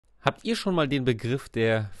Habt ihr schon mal den Begriff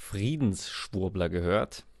der Friedensschwurbler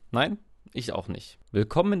gehört? Nein? Ich auch nicht.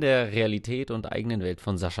 Willkommen in der Realität und eigenen Welt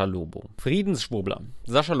von Sascha Lobo. Friedensschwurbler.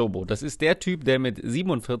 Sascha Lobo, das ist der Typ, der mit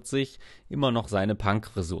 47 immer noch seine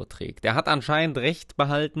Punkfrisur trägt. Der hat anscheinend recht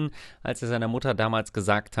behalten, als er seiner Mutter damals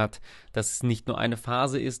gesagt hat, dass es nicht nur eine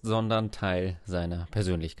Phase ist, sondern Teil seiner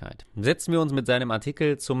Persönlichkeit. Setzen wir uns mit seinem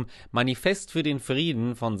Artikel zum Manifest für den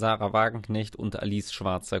Frieden von Sarah Wagenknecht und Alice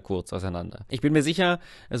Schwarzer kurz auseinander. Ich bin mir sicher,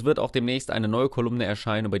 es wird auch demnächst eine neue Kolumne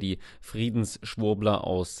erscheinen über die Friedensschwurbler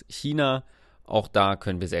aus China. Auch da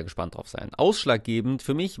können wir sehr gespannt drauf sein. Ausschlaggebend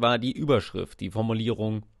für mich war die Überschrift, die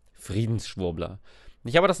Formulierung Friedensschwurbler.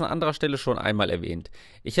 Ich habe das an anderer Stelle schon einmal erwähnt.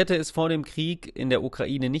 Ich hätte es vor dem Krieg in der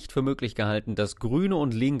Ukraine nicht für möglich gehalten, dass Grüne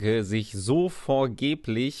und Linke sich so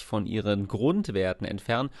vorgeblich von ihren Grundwerten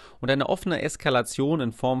entfernen und eine offene Eskalation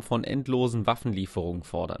in Form von endlosen Waffenlieferungen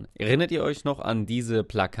fordern. Erinnert ihr euch noch an diese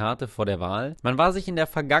Plakate vor der Wahl? Man war sich in der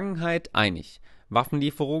Vergangenheit einig.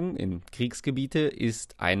 Waffenlieferungen in Kriegsgebiete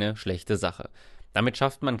ist eine schlechte Sache. Damit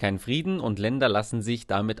schafft man keinen Frieden und Länder lassen sich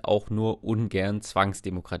damit auch nur ungern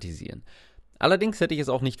zwangsdemokratisieren. Allerdings hätte ich es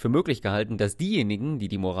auch nicht für möglich gehalten, dass diejenigen, die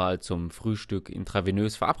die Moral zum Frühstück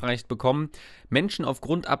intravenös verabreicht bekommen, Menschen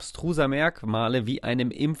aufgrund abstruser Merkmale wie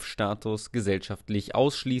einem Impfstatus gesellschaftlich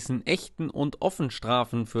ausschließen, ächten und offen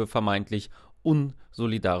strafen für vermeintlich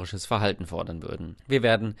unsolidarisches Verhalten fordern würden. Wir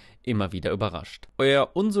werden immer wieder überrascht.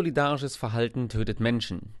 Euer unsolidarisches Verhalten tötet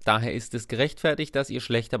Menschen. Daher ist es gerechtfertigt, dass ihr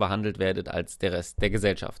schlechter behandelt werdet als der Rest der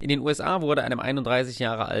Gesellschaft. In den USA wurde einem 31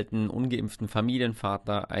 Jahre alten, ungeimpften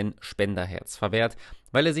Familienvater ein Spenderherz verwehrt,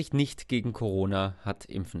 weil er sich nicht gegen Corona hat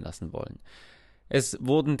impfen lassen wollen. Es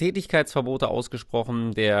wurden Tätigkeitsverbote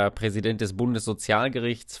ausgesprochen. Der Präsident des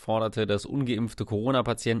Bundessozialgerichts forderte, dass ungeimpfte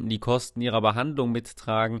Corona-Patienten die Kosten ihrer Behandlung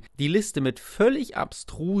mittragen. Die Liste mit völlig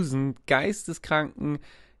abstrusen, geisteskranken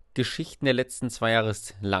Geschichten der letzten 2 Jahre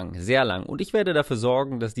ist lang, sehr lang. Und ich werde dafür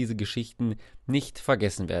sorgen, dass diese Geschichten nicht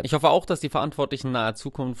vergessen werden. Ich hoffe auch, dass die Verantwortlichen in naher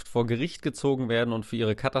Zukunft vor Gericht gezogen werden und für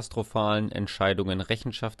ihre katastrophalen Entscheidungen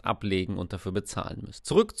Rechenschaft ablegen und dafür bezahlen müssen.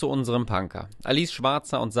 Zurück zu unserem Punker. Alice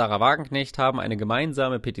Schwarzer und Sarah Wagenknecht haben eine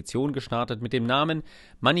gemeinsame Petition gestartet mit dem Namen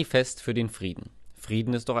Manifest für den Frieden.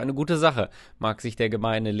 Frieden ist doch eine gute Sache, mag sich der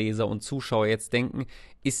gemeine Leser und Zuschauer jetzt denken,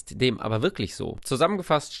 ist dem aber wirklich so.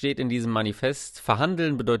 Zusammengefasst steht in diesem Manifest: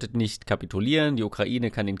 Verhandeln bedeutet nicht kapitulieren, die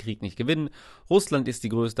Ukraine kann den Krieg nicht gewinnen, Russland ist die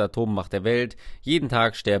größte Atommacht der Welt, jeden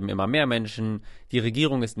Tag sterben immer mehr Menschen, die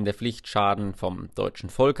Regierung ist in der Pflicht, Schaden vom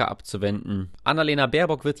deutschen Volke abzuwenden. Annalena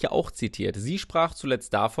Baerbock wird ja auch zitiert. Sie sprach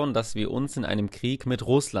zuletzt davon, dass wir uns in einem Krieg mit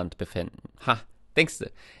Russland befänden. Ha,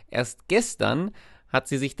 denkste, erst gestern hat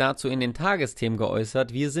sie sich dazu in den Tagesthemen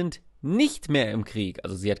geäußert, wir sind nicht mehr im Krieg.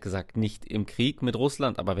 Also sie hat gesagt, nicht im Krieg mit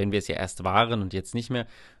Russland, aber wenn wir es ja erst waren und jetzt nicht mehr,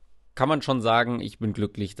 kann man schon sagen, ich bin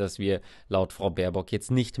glücklich, dass wir laut Frau Baerbock jetzt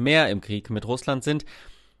nicht mehr im Krieg mit Russland sind.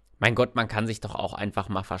 Mein Gott, man kann sich doch auch einfach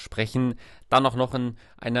mal versprechen, dann auch noch in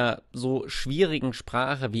einer so schwierigen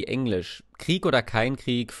Sprache wie Englisch. Krieg oder kein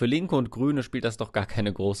Krieg, für Linke und Grüne spielt das doch gar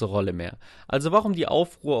keine große Rolle mehr. Also warum die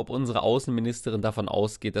Aufruhr, ob unsere Außenministerin davon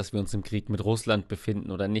ausgeht, dass wir uns im Krieg mit Russland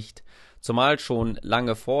befinden oder nicht? Zumal schon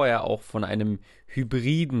lange vorher auch von einem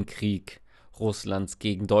hybriden Krieg Russlands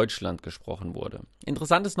gegen Deutschland gesprochen wurde.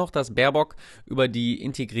 Interessant ist noch, dass Baerbock über die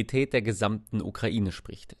Integrität der gesamten Ukraine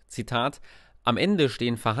spricht. Zitat: Am Ende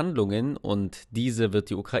stehen Verhandlungen und diese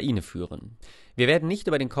wird die Ukraine führen. Wir werden nicht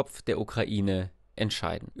über den Kopf der Ukraine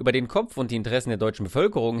entscheiden. Über den Kopf und die Interessen der deutschen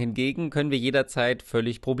Bevölkerung hingegen können wir jederzeit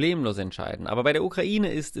völlig problemlos entscheiden. Aber bei der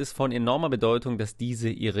Ukraine ist es von enormer Bedeutung, dass diese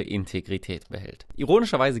ihre Integrität behält.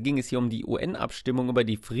 Ironischerweise ging es hier um die UN-Abstimmung über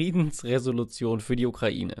die Friedensresolution für die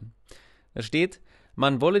Ukraine. Da steht: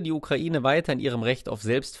 Man wolle die Ukraine weiter in ihrem Recht auf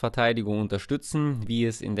Selbstverteidigung unterstützen, wie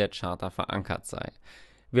es in der Charta verankert sei.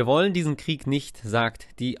 Wir wollen diesen Krieg nicht, sagt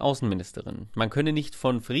die Außenministerin. Man könne nicht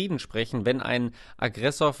von Frieden sprechen, wenn ein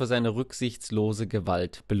Aggressor für seine rücksichtslose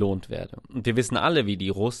Gewalt belohnt werde. Und wir wissen alle, wie die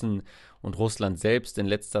Russen und Russland selbst in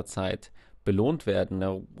letzter Zeit belohnt werden.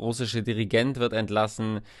 Der russische Dirigent wird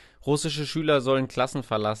entlassen, russische Schüler sollen Klassen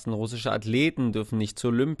verlassen, russische Athleten dürfen nicht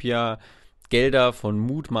zur Olympia, Gelder von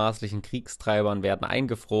mutmaßlichen Kriegstreibern werden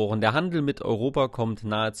eingefroren, der Handel mit Europa kommt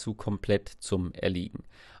nahezu komplett zum Erliegen.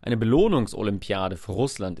 Eine Belohnungsolympiade für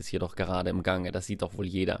Russland ist jedoch gerade im Gange, das sieht doch wohl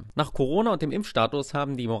jeder. Nach Corona und dem Impfstatus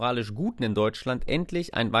haben die moralisch Guten in Deutschland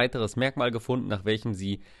endlich ein weiteres Merkmal gefunden, nach welchem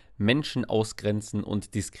sie Menschen ausgrenzen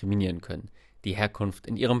und diskriminieren können: die Herkunft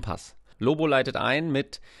in ihrem Pass. Lobo leitet ein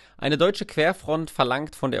mit: Eine deutsche Querfront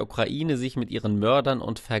verlangt von der Ukraine, sich mit ihren Mördern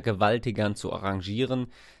und Vergewaltigern zu arrangieren.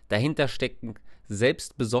 Dahinter stecken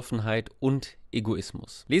Selbstbesoffenheit und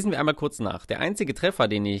Egoismus. Lesen wir einmal kurz nach. Der einzige Treffer,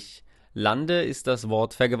 den ich lande, ist das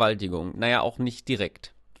Wort Vergewaltigung. Naja, auch nicht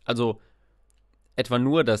direkt. Also etwa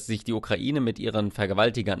nur, dass sich die Ukraine mit ihren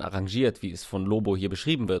Vergewaltigern arrangiert, wie es von Lobo hier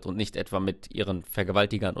beschrieben wird, und nicht etwa mit ihren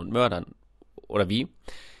Vergewaltigern und Mördern. Oder wie?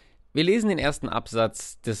 Wir lesen den ersten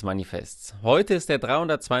Absatz des Manifests. Heute ist der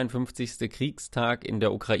 352. Kriegstag in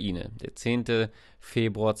der Ukraine, der 10.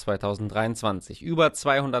 Februar 2023. Über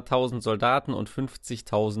 200.000 Soldaten und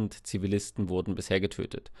 50.000 Zivilisten wurden bisher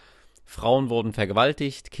getötet. Frauen wurden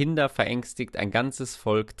vergewaltigt, Kinder verängstigt, ein ganzes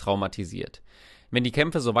Volk traumatisiert. Wenn die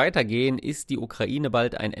Kämpfe so weitergehen, ist die Ukraine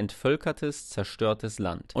bald ein entvölkertes, zerstörtes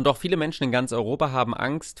Land. Und auch viele Menschen in ganz Europa haben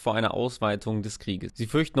Angst vor einer Ausweitung des Krieges. Sie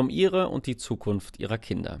fürchten um ihre und die Zukunft ihrer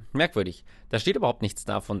Kinder. Merkwürdig, da steht überhaupt nichts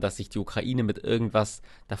davon, dass sich die Ukraine mit irgendwas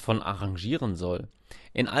davon arrangieren soll.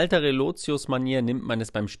 In alter Relotius-Manier nimmt man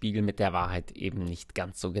es beim Spiegel mit der Wahrheit eben nicht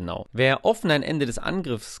ganz so genau. Wer offen ein Ende des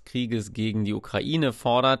Angriffskrieges gegen die Ukraine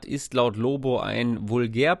fordert, ist laut Lobo ein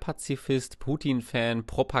Vulgärpazifist, Putin-Fan,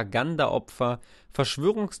 Propagandaopfer,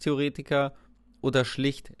 Verschwörungstheoretiker oder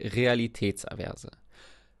schlicht Realitätsaverse.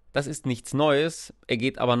 Das ist nichts Neues, er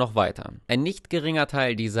geht aber noch weiter. Ein nicht geringer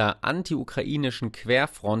Teil dieser anti-ukrainischen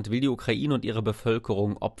Querfront will die Ukraine und ihre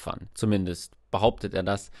Bevölkerung opfern. Zumindest behauptet er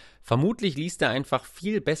das. Vermutlich liest er einfach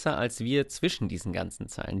viel besser als wir zwischen diesen ganzen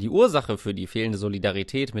Zeilen. Die Ursache für die fehlende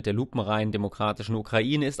Solidarität mit der lupenreinen demokratischen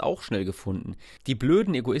Ukraine ist auch schnell gefunden. Die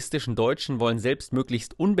blöden, egoistischen Deutschen wollen selbst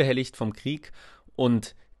möglichst unbehelligt vom Krieg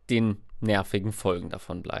und den nervigen Folgen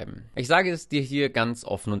davon bleiben. Ich sage es dir hier ganz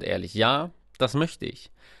offen und ehrlich. Ja, das möchte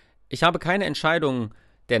ich. Ich habe keine Entscheidung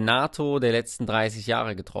der NATO der letzten 30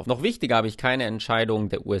 Jahre getroffen. Noch wichtiger, habe ich keine Entscheidung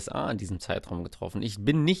der USA in diesem Zeitraum getroffen. Ich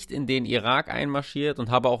bin nicht in den Irak einmarschiert und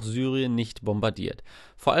habe auch Syrien nicht bombardiert.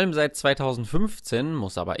 Vor allem seit 2015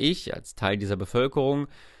 muss aber ich als Teil dieser Bevölkerung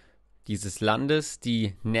dieses Landes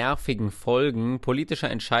die nervigen Folgen politischer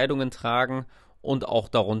Entscheidungen tragen und auch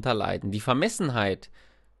darunter leiden. Die Vermessenheit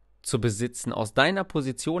zu besitzen, aus deiner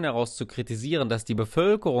Position heraus zu kritisieren, dass die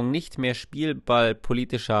Bevölkerung nicht mehr Spielball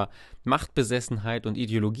politischer Machtbesessenheit und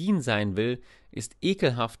Ideologien sein will, ist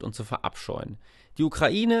ekelhaft und zu verabscheuen. Die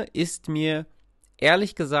Ukraine ist mir,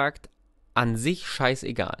 ehrlich gesagt, an sich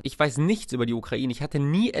scheißegal. Ich weiß nichts über die Ukraine, ich hatte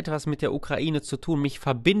nie etwas mit der Ukraine zu tun, mich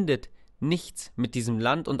verbindet nichts mit diesem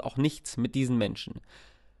Land und auch nichts mit diesen Menschen.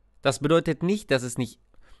 Das bedeutet nicht, dass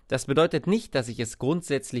ich es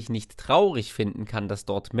grundsätzlich nicht traurig finden kann, dass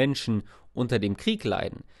dort Menschen unter dem Krieg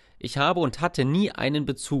leiden. Ich habe und hatte nie einen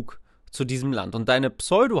Bezug zu diesem Land. Und deine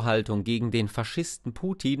Pseudo-Haltung gegen den Faschisten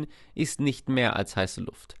Putin ist nicht mehr als heiße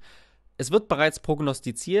Luft. Es wird bereits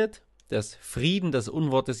prognostiziert, dass Frieden das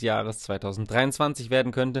Unwort des Jahres 2023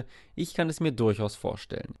 werden könnte. Ich kann es mir durchaus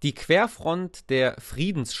vorstellen. Die Querfront der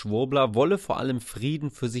Friedensschwurbler wolle vor allem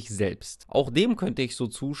Frieden für sich selbst. Auch dem könnte ich so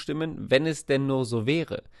zustimmen, wenn es denn nur so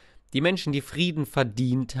wäre. Die Menschen, die Frieden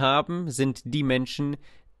verdient haben, sind die Menschen,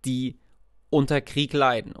 die unter Krieg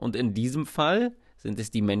leiden. Und in diesem Fall sind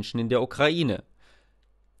es die Menschen in der Ukraine.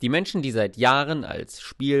 Die Menschen, die seit Jahren als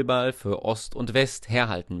Spielball für Ost und West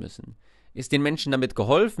herhalten müssen. Ist den Menschen damit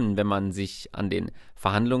geholfen, wenn man sich an den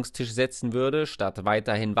Verhandlungstisch setzen würde, statt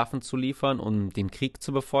weiterhin Waffen zu liefern, um den Krieg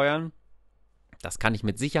zu befeuern? Das kann ich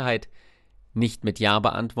mit Sicherheit nicht mit Ja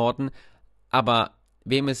beantworten, aber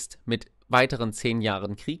wem ist mit weiteren 10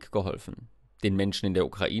 Jahren Krieg geholfen? Den Menschen in der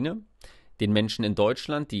Ukraine, den Menschen in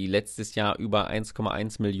Deutschland, die letztes Jahr über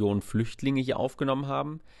 1,1 Millionen Flüchtlinge hier aufgenommen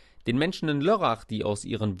haben, den Menschen in Lörrach, die aus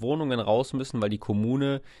ihren Wohnungen raus müssen, weil die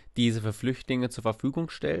Kommune diese für Flüchtlinge zur Verfügung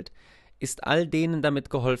stellt. Ist all denen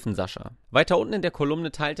damit geholfen, Sascha? Weiter unten in der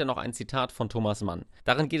Kolumne teilt er noch ein Zitat von Thomas Mann.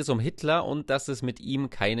 Darin geht es um Hitler und dass es mit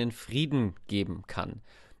ihm keinen Frieden geben kann.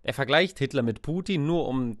 Er vergleicht Hitler mit Putin, nur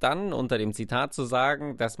um dann unter dem Zitat zu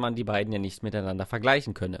sagen, dass man die beiden ja nicht miteinander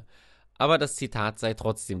vergleichen könne. Aber das Zitat sei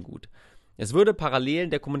trotzdem gut. Es würde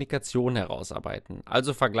Parallelen der Kommunikation herausarbeiten.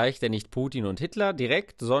 Also vergleicht er nicht Putin und Hitler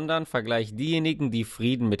direkt, sondern vergleicht diejenigen, die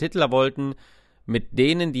Frieden mit Hitler wollten, mit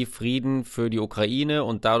denen, die Frieden für die Ukraine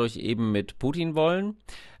und dadurch eben mit Putin wollen.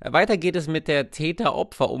 Weiter geht es mit der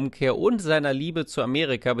Täter-Opfer-Umkehr und seiner Liebe zu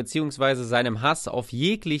Amerika bzw. seinem Hass auf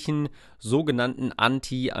jeglichen sogenannten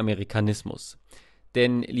Anti-Amerikanismus.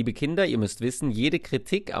 Denn, liebe Kinder, ihr müsst wissen, jede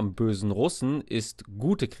Kritik am bösen Russen ist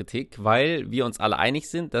gute Kritik, weil wir uns alle einig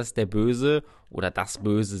sind, dass der Böse oder das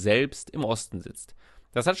Böse selbst im Osten sitzt.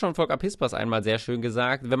 Das hat schon Volker Pispers einmal sehr schön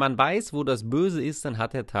gesagt. Wenn man weiß, wo das Böse ist, dann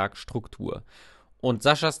hat der Tag Struktur. Und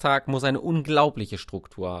Saschas Tag muss eine unglaubliche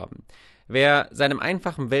Struktur haben. Wer seinem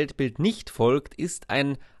einfachen Weltbild nicht folgt, ist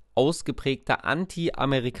ein ausgeprägter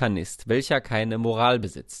Anti-Amerikanist, welcher keine Moral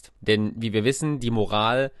besitzt. Denn, wie wir wissen, die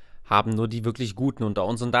Moral haben nur die wirklich Guten unter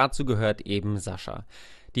uns und dazu gehört eben Sascha.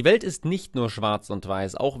 Die Welt ist nicht nur schwarz und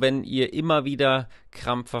weiß, auch wenn ihr immer wieder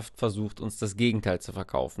krampfhaft versucht, uns das Gegenteil zu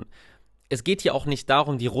verkaufen. es geht hier auch nicht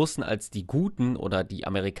darum, die Russen als die Guten oder die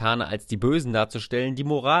Amerikaner als die Bösen darzustellen. Die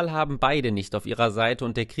Moral haben beide nicht auf ihrer Seite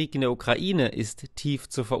und der Krieg in der Ukraine ist tief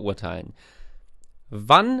zu verurteilen.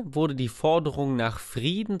 Wann wurde die Forderung nach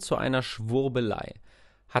Frieden zu einer Schwurbelei?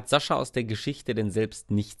 Hat Sascha aus der Geschichte denn selbst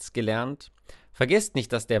nichts gelernt? Vergesst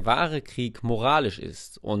nicht, dass der wahre Krieg moralisch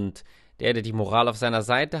ist und der die Moral auf seiner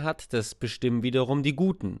Seite hat, das bestimmen wiederum die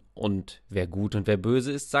Guten. Und wer gut und wer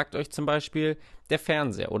böse ist, sagt euch zum Beispiel der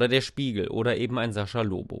Fernseher oder der Spiegel oder eben ein Sascha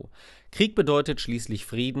Lobo. Krieg bedeutet schließlich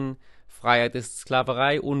Frieden, Freiheit ist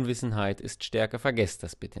Sklaverei, Unwissenheit ist Stärke, vergesst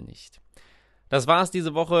das bitte nicht. Das war's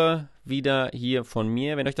diese Woche wieder hier von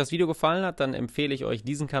mir. Wenn euch das Video gefallen hat, dann empfehle ich euch,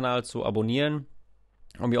 diesen Kanal zu abonnieren,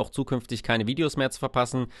 um mir auch zukünftig keine Videos mehr zu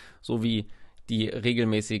verpassen, sowie die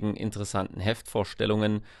regelmäßigen interessanten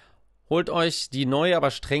Heftvorstellungen. Holt euch die neue,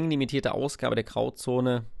 aber streng limitierte Ausgabe der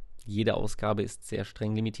Grauzone. Jede Ausgabe ist sehr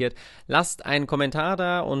streng limitiert. Lasst einen Kommentar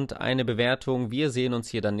da und eine Bewertung. Wir sehen uns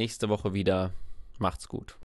hier dann nächste Woche wieder. Macht's gut.